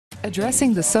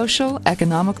Addressing the social,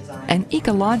 economic, and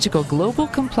ecological global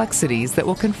complexities that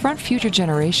will confront future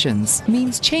generations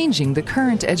means changing the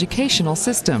current educational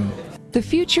system. The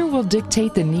future will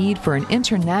dictate the need for an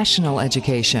international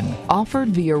education, offered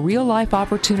via real-life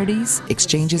opportunities,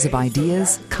 exchanges of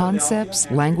ideas, concepts,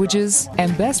 languages,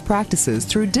 and best practices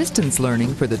through distance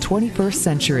learning for the 21st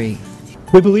century.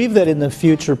 We believe that in the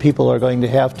future people are going to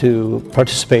have to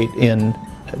participate in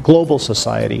global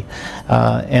society,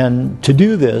 and to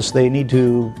do this they need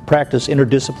to practice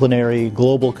interdisciplinary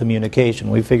global communication.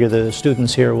 We figure the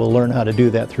students here will learn how to do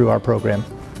that through our program.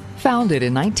 Founded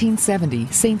in 1970,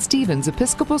 St. Stephen's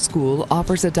Episcopal School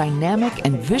offers a dynamic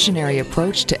and visionary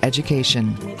approach to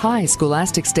education. High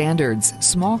scholastic standards,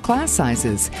 small class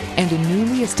sizes, and a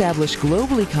newly established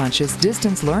globally conscious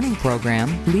distance learning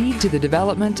program lead to the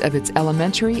development of its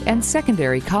elementary and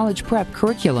secondary college prep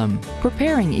curriculum,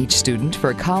 preparing each student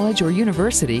for a college or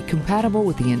university compatible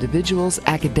with the individual's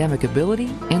academic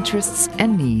ability, interests,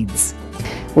 and needs.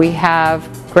 We have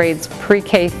grades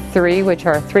pre-K 3, which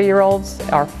are 3-year-olds,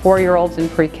 our 4-year-olds in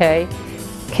pre-K,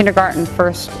 kindergarten,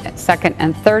 1st, 2nd,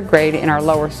 and 3rd grade in our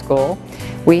lower school.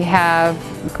 We have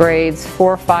grades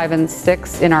 4, 5, and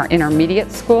 6 in our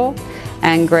intermediate school,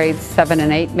 and grades 7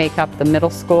 and 8 make up the middle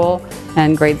school,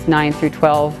 and grades 9 through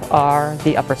 12 are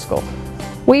the upper school.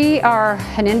 We are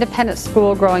an independent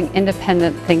school growing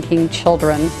independent thinking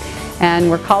children.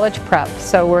 And we're college prep,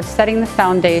 so we're setting the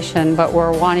foundation, but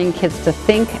we're wanting kids to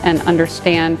think and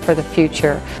understand for the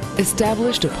future.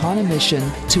 Established upon a mission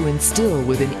to instill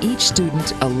within each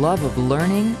student a love of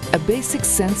learning, a basic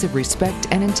sense of respect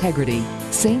and integrity,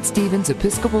 St. Stephen's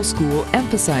Episcopal School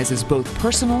emphasizes both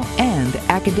personal and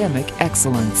academic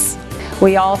excellence.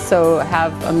 We also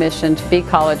have a mission to be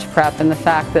college prep, and the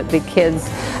fact that the kids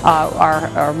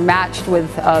are matched with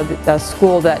a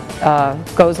school that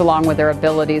goes along with their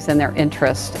abilities and their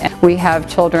interests. We have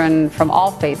children from all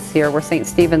faiths here. We're St.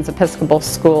 Stephen's Episcopal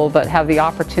School, but have the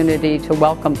opportunity to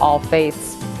welcome all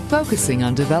faiths. Focusing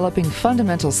on developing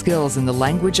fundamental skills in the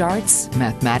language arts,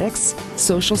 mathematics,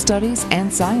 social studies,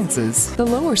 and sciences, the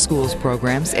lower school's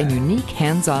programs and unique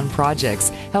hands-on projects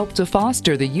help to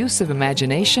foster the use of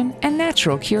imagination and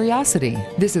natural curiosity.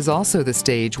 This is also the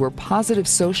stage where positive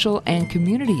social and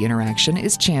community interaction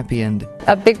is championed.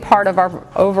 A big part of our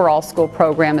overall school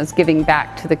program is giving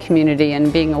back to the community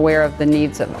and being aware of the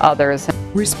needs of others.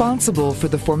 Responsible for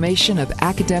the formation of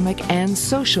academic and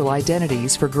social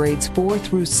identities for grades 4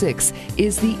 through 6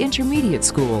 is the intermediate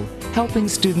school, helping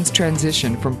students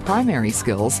transition from primary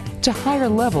skills to higher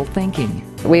level thinking.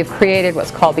 We've created what's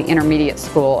called the intermediate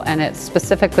school, and it's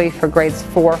specifically for grades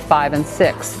 4, 5, and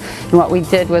 6. And what we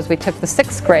did was we took the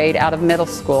 6th grade out of middle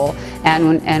school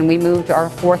and we moved our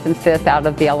 4th and 5th out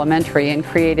of the elementary and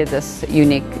created this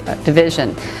unique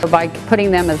division. By putting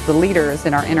them as the leaders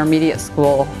in our intermediate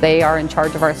school, they are in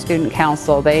charge of our student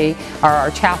council, they are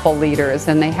our chapel leaders,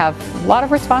 and they have a lot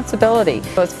of responsibility.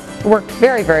 So it's worked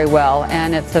very, very well,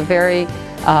 and it's a very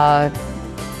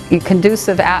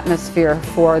conducive atmosphere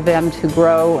for them to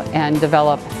grow and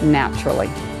develop naturally.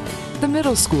 The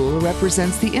middle school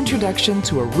represents the introduction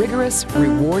to a rigorous,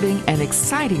 rewarding, and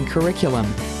exciting curriculum,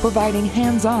 providing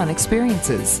hands-on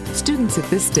experiences. Students at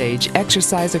this stage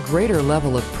exercise a greater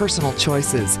level of personal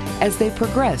choices as they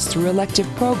progress through elective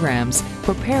programs,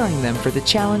 preparing them for the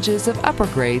challenges of upper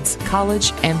grades,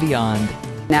 college, and beyond.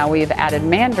 Now we've added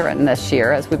Mandarin this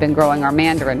year as we've been growing our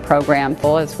Mandarin program,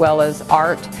 as well as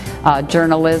art,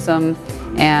 journalism,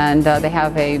 and they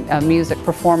have a music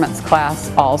performance class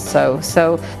also.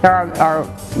 So there are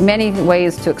many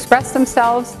ways to express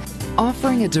themselves.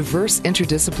 Offering a diverse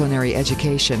interdisciplinary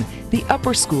education, the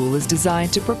upper school is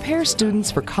designed to prepare students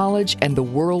for college and the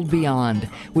world beyond,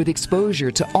 with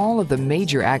exposure to all of the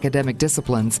major academic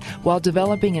disciplines, while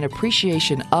developing an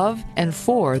appreciation of and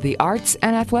for the arts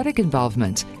and athletic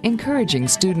involvement, encouraging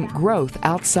student growth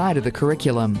outside of the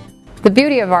curriculum. The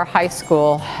beauty of our high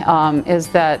school is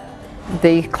that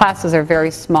the classes are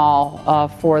very small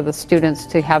for the students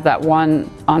to have that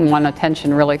one-on-one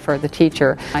attention really for the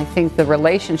teacher. I think the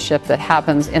relationship that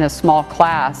happens in a small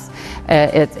class,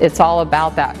 it's all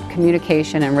about that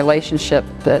communication and relationship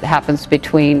that happens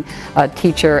between a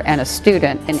teacher and a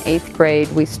student. In 8th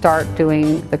grade, we start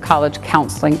doing the college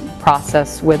counseling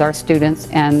process with our students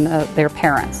and their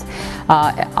parents.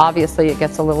 Obviously, it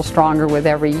gets a little stronger with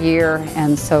every year,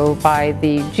 and so by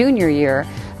the junior year,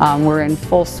 we're in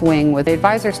full swing. The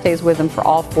advisor stays with them for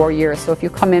all 4 years, so if you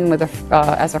come in with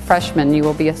as a freshman, you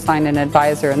will be assigned an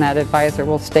advisor, and that advisor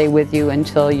will stay with you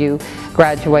until you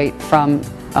graduate from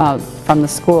from the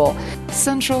school.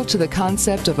 Central to the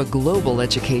concept of a global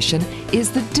education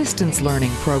is the distance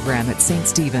learning program at St.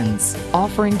 Stephen's.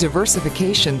 Offering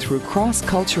diversification through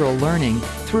cross-cultural learning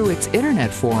through its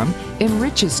internet forum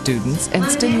enriches students and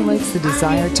stimulates the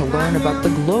desire to learn about the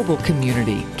global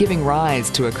community, giving rise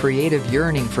to a creative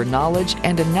yearning for knowledge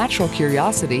and a natural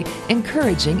curiosity,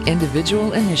 encouraging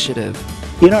individual initiative.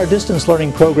 In our distance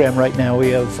learning program right now,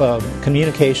 we have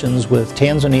communications with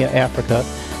Tanzania, Africa,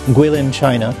 Guilin,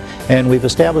 China, and we've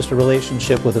established a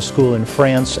relationship with a school in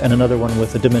France and another one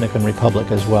with the Dominican Republic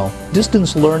as well.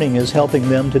 Distance learning is helping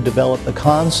them to develop the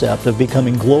concept of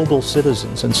becoming global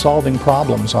citizens and solving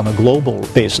problems on a global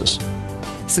basis.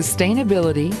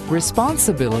 Sustainability,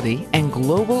 responsibility, and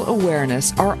global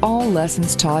awareness are all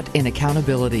lessons taught in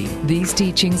accountability. These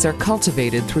teachings are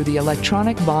cultivated through the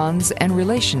electronic bonds and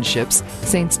relationships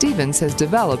St. Stephen's has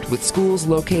developed with schools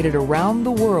located around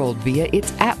the world via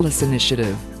its Atlas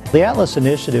Initiative. The Atlas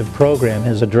Initiative program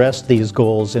has addressed these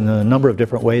goals in a number of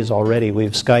different ways already.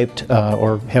 We've Skyped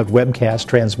or had webcast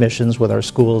transmissions with our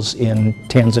schools in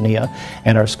Tanzania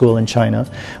and our school in China.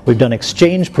 We've done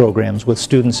exchange programs with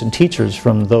students and teachers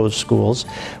from those schools.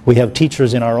 We have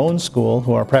teachers in our own school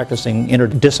who are practicing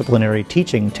interdisciplinary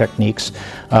teaching techniques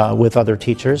with other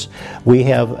teachers. We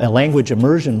have a language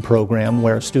immersion program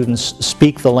where students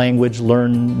speak the language,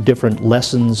 learn different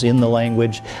lessons in the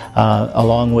language,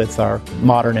 along with our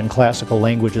modern and classical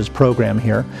languages program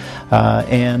here.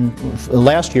 And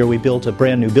last year we built a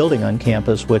brand new building on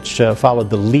campus which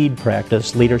followed the LEAD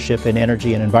practice, Leadership in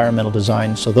Energy and Environmental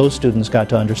Design, so those students got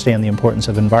to understand the importance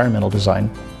of environmental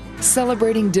design.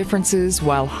 Celebrating differences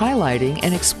while highlighting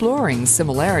and exploring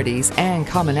similarities and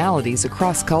commonalities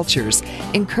across cultures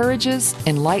encourages,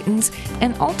 enlightens,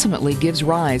 and ultimately gives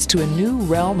rise to a new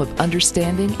realm of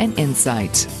understanding and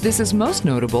insight. This is most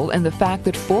notable in the fact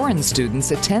that foreign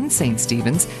students attend St.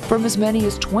 Stephen's from as many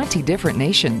as 20 different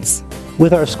nations.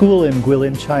 With our school in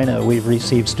Guilin, China, we've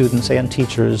received students and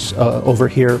teachers over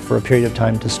here for a period of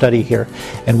time to study here.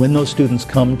 And when those students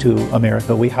come to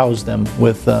America, we house them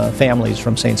with families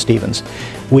from St. Stephen's.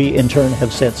 We, in turn,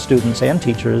 have sent students and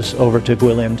teachers over to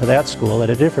Guilin, to that school,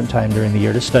 at a different time during the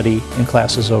year to study in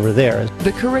classes over there.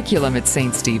 The curriculum at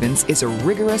St. Stephen's is a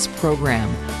rigorous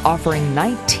program, offering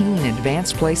 19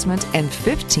 advanced placement and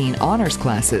 15 honors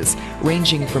classes,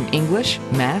 ranging from English,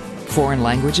 math, foreign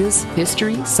languages,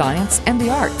 history, science, and the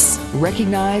arts.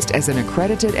 Recognized as an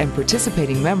accredited and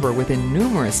participating member within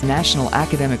numerous national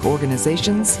academic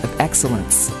organizations of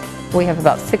excellence. We have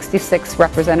about 66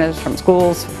 representatives from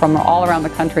schools from all around the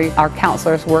country. Our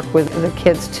counselors work with the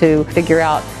kids to figure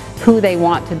out who they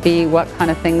want to be, what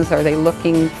kind of things are they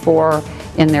looking for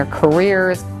in their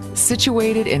careers.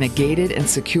 Situated in a gated and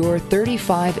secure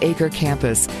 35-acre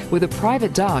campus with a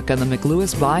private dock on the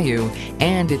McLewis Bayou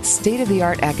and its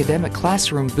state-of-the-art academic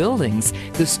classroom buildings,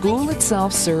 the school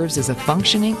itself serves as a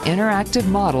functioning interactive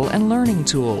model and learning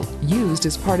tool used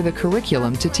as part of the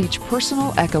curriculum to teach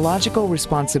personal ecological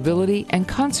responsibility and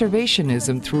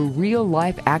conservationism through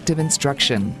real-life active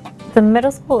instruction. The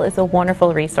middle school is a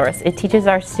wonderful resource. It teaches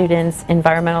our students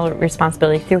environmental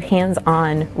responsibility through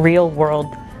hands-on,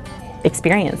 real-world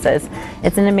experiences.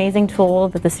 It's an amazing tool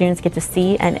that the students get to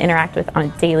see and interact with on a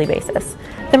daily basis.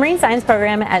 The Marine Science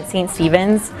program at St.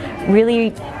 Stephen's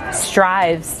really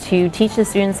strives to teach the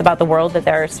students about the world that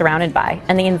they're surrounded by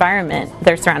and the environment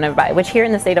they're surrounded by, which here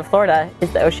in the state of Florida is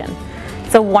the ocean.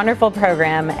 It's a wonderful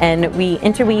program, and we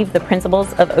interweave the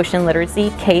principles of ocean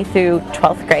literacy K through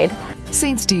 12th grade.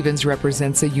 St. Stephen's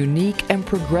represents a unique and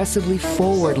progressively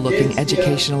forward-looking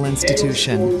educational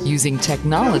institution, using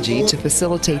technology to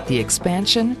facilitate the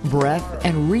expansion, breadth,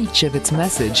 and reach of its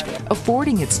message,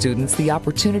 affording its students the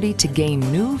opportunity to gain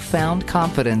newfound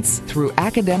confidence through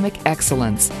academic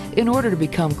excellence in order to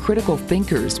become critical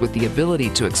thinkers with the ability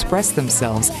to express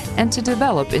themselves and to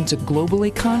develop into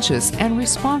globally conscious and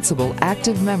responsible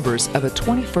active members of a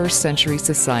 21st century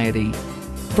society.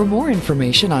 For more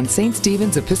information on St.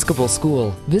 Stephen's Episcopal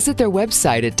School, visit their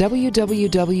website at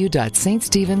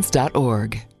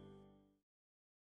www.ststephens.org.